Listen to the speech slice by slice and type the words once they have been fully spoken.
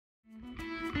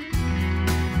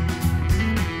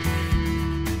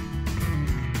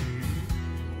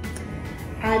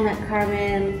I met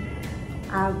Carmen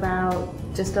about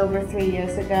just over 3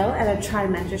 years ago at a Try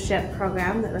Mentorship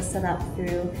program that was set up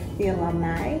through the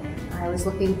Alumni. I was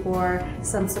looking for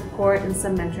some support and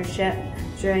some mentorship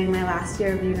during my last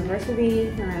year of university,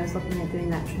 and I was looking at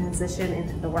doing that transition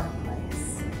into the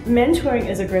workplace. Mentoring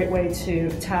is a great way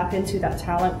to tap into that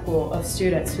talent pool of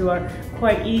students who are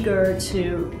quite eager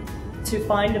to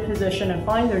find a position and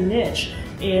find their niche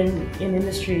in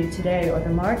industry today or the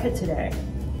market today.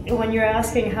 When you're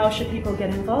asking how should people get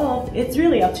involved, it's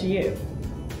really up to you.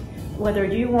 Whether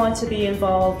you want to be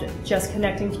involved just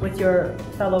connecting with your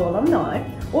fellow alumni,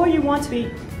 or you want to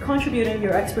be contributing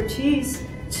your expertise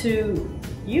to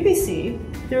UBC,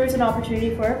 there is an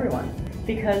opportunity for everyone,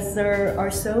 because there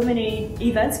are so many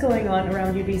events going on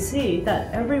around UBC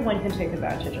that everyone can take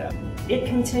advantage of. It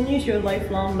continues your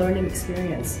lifelong learning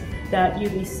experience that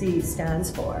UBC stands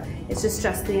for. It's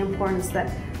just the importance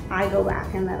that I go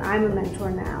back and that I'm a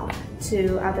mentor now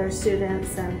to other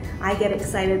students, and I get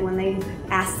excited when they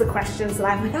ask the questions that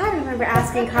I'm like, I remember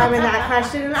asking Carmen that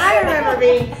question, and I remember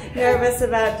being nervous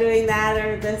about doing that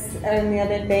or this and the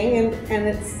other thing, and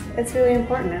it's really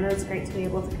important, and it's great to be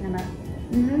able to kind of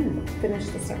finish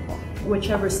the circle.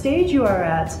 Whichever stage you are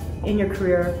at in your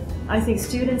career, I think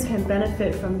students can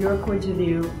benefit from your point of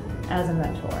view as a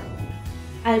mentor.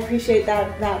 I appreciate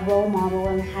that role model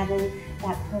and having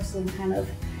that person kind of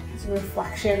as a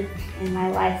reflection in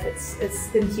my life. It's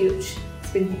been huge.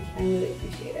 It's been huge. I really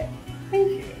appreciate it.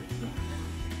 Thank you.